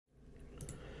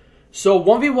So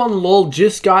 1v1.LOL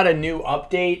just got a new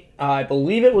update. I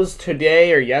believe it was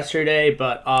today or yesterday,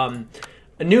 but a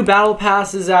new battle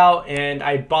pass is out and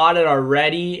I bought it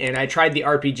already and I tried the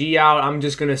RPG out. I'm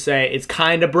just gonna say it's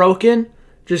kind of broken,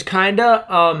 just kind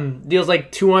of. Deals like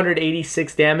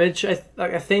 286 damage, I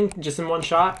think, just in one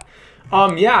shot.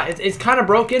 Yeah, it's kind of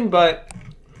broken, but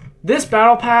this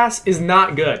battle pass is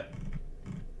not good.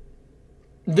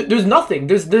 There's nothing.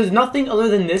 There's nothing other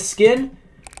than this skin.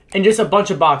 And just a bunch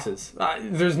of boxes.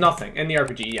 There's nothing in the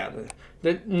RPG. Yeah,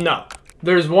 no.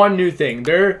 There's one new thing.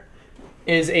 There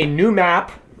is a new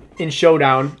map in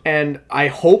Showdown, and I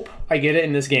hope I get it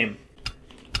in this game.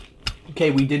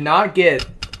 Okay, we did not get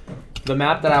the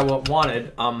map that I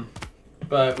wanted,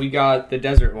 but we got the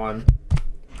desert one.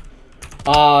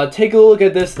 Take a look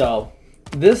at this though.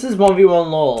 This is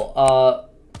 1v1.LOL.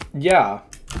 Yeah,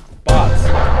 bots.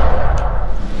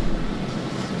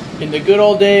 In the good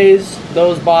old days,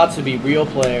 those bots would be real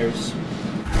players.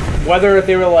 Whether if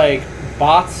they were like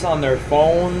bots on their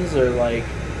phones or like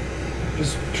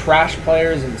just trash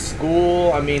players in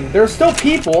school. I mean, they're still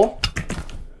people.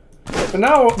 But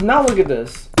now look at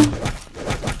this.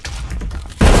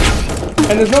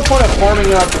 And there's no point of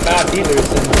farming up the map either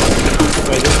since...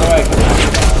 Wait, there's no way I can die to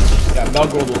a bot. Yeah,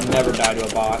 Melgold will never die to a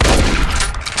bot.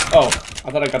 Oh,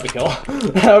 I thought I got the kill.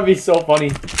 That would be so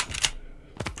funny.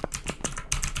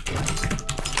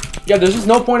 Yeah, there's just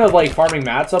no point of like farming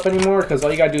mats up anymore because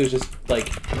all you gotta do is just like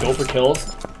go for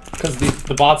kills. Because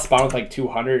the bots spawn with like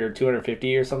 200 or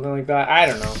 250 or something like that. I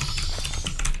don't know.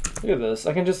 Look at this.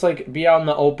 I can just like be out in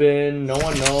the open. No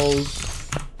one knows.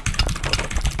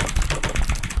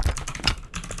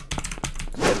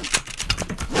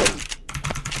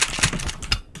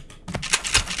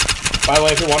 By the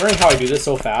way, if you're wondering how I do this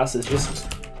so fast, it's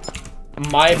just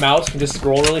my mouse can just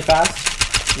scroll really fast.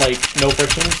 Like, no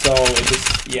friction, so it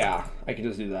just, yeah, I can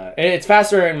just do that. And it's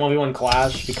faster in 1v1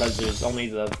 Clash because there's only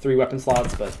the 3 weapon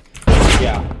slots, but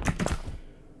yeah.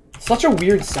 Such a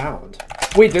weird sound.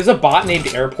 Wait, there's a bot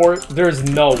named Airport? There's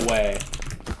no way.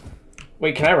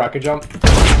 Wait, can I rocket jump?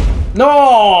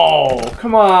 No!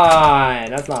 Come on!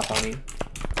 That's not funny.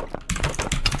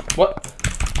 What?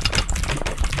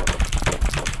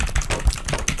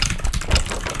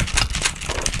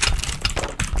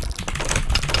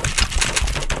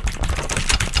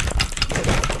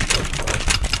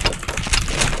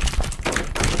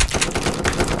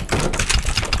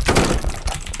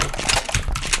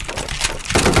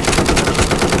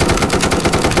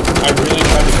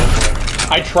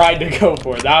 I tried to go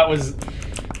for it. That was...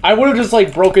 I would have just,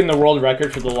 like, broken the world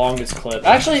record for the longest clip.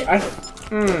 Actually, I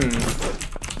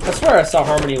swear I saw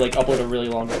Harmony, like, upload a really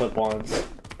long clip once.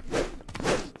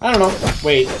 I don't know.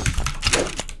 Wait.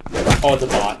 Oh, it's a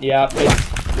bot. Yeah,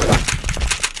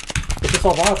 it's just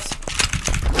all bots.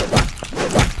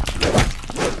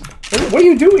 What are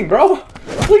you doing, bro?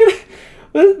 Look at it.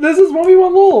 This is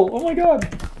 1v1.LOL. Oh my god.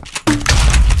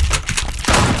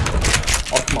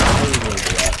 Oh, come on. How are you gonna do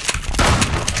that?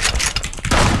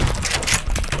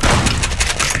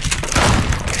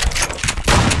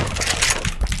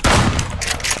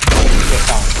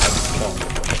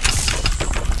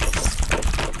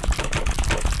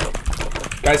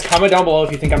 Guys, comment down below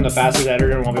if you think I'm the fastest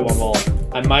editor in 1v1.LOL.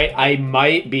 I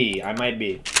might be.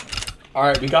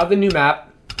 Alright, we got the new map.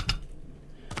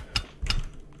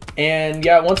 And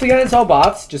yeah, once again, it's all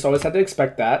bots. Just always had to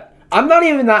expect that. I'm not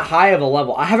even that high of a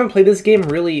level. I haven't played this game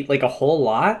really, like, a whole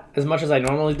lot. As much as I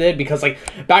normally did. Because, like,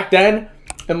 back then,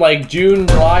 in, like, June,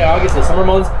 July, August, the summer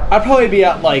months, I'd probably be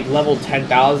at, like, level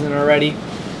 10,000 already.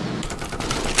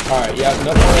 Alright, yeah,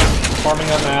 no point farming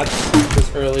on mats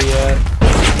this early yet.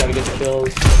 Gotta get the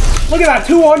kills. Look at that,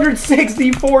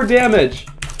 264 damage.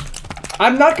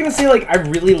 I'm not gonna say like I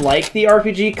really like the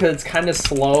RPG because it's kind of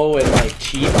slow and like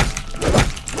cheap,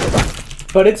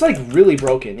 but it's like really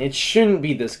broken. It shouldn't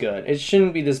be this good. It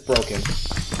shouldn't be this broken.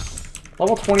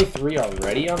 Level 23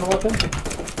 already on the weapon.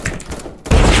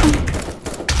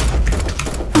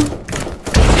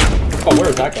 Oh, where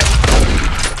is that guy?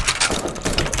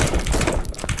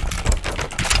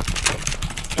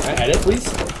 Can I edit, please?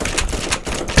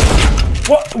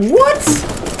 What? What?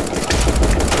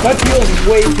 That deals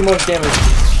way too much damage.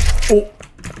 Oh.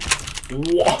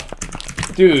 Whoa.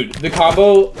 Dude, the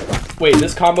combo... Wait,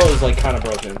 this combo is like kind of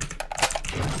broken.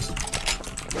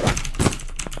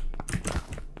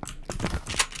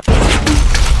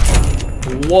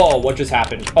 Whoa, what just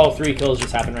happened? Oh, 3 kills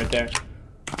just happened right there.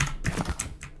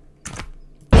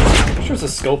 I wish there was a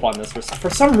scope on this. For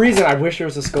some reason, I wish there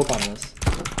was a scope on this.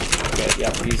 Okay,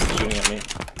 yeah, he's shooting at me.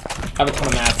 I have a ton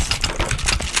of mats.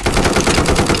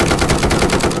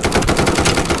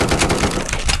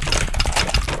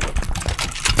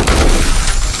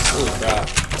 Ooh. crap.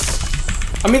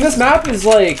 I mean, this map is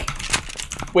like...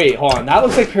 Wait, hold on. That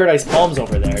looks like Paradise Palms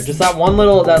over there. Just that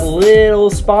little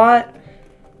spot.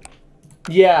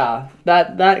 Yeah,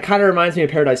 that kind of reminds me of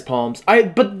Paradise Palms.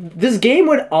 But this game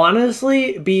would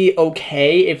honestly be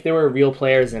okay if there were real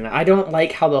players in it. I don't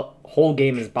like how the whole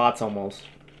game is bots almost.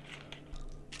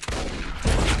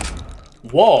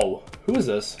 Whoa, who is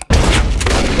this?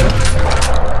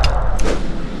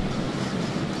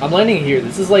 I'm landing here.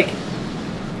 This is like...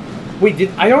 Wait,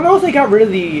 I don't know if they got rid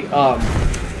of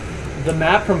the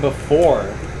map from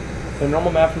before. The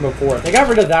normal map from before. If they got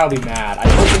rid of that, I'll be mad. I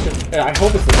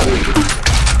hope it's the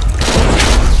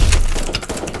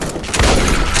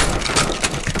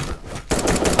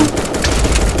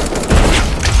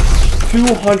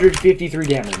 253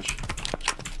 damage.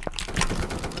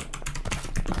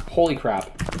 Holy crap.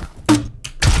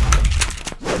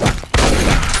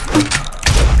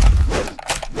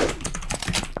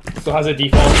 Still has a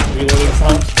default reloading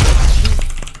sound.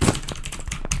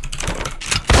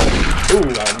 Ooh,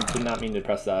 I did not mean to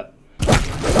press that.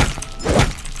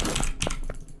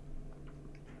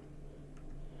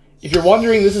 If you're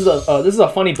wondering, this is a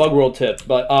funny Bug World tip,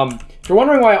 but if you're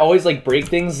wondering why I always like break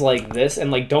things like this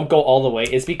and like don't go all the way,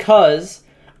 it's because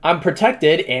I'm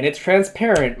protected and it's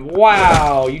transparent.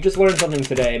 Wow, you just learned something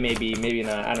today. Maybe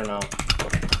not. I don't know.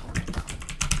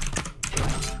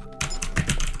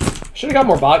 Should have got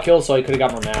more bot kills so I could have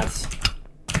got more mats.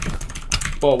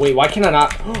 Whoa, wait, why can I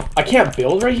not? I can't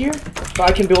build right here? But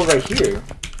I can build right here.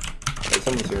 Wait,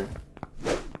 someone's here.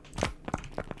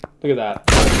 Look at that.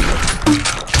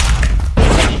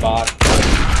 Funny bot.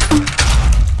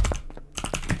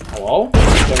 Hello? Do you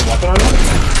have a weapon on me?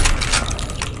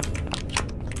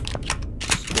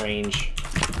 Strange.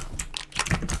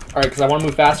 Alright, because I want to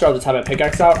move faster, I'll just have a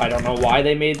pickaxe out. I don't know why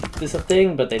they made this a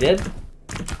thing, but they did.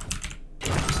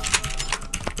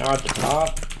 Now at the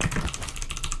top.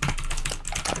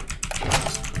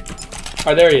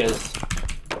 Oh, there he is.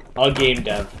 A game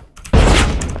dev.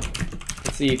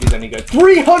 Let's see if he's any good.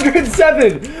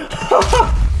 307!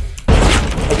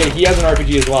 Okay, he has an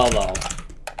RPG as well, though.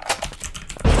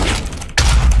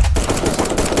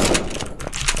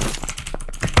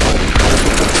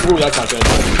 Ooh, that's not good.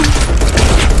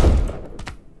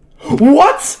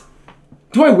 What?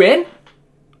 Do I win?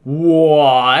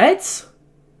 What?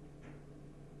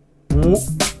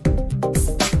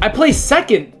 I placed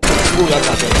second. Ooh, that's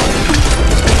not good.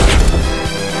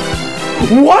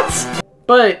 What?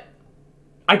 But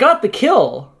I got the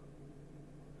kill.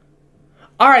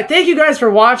 Alright, thank you guys for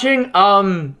watching.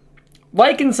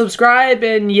 Like and subscribe,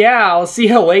 and yeah, I'll see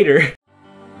you later.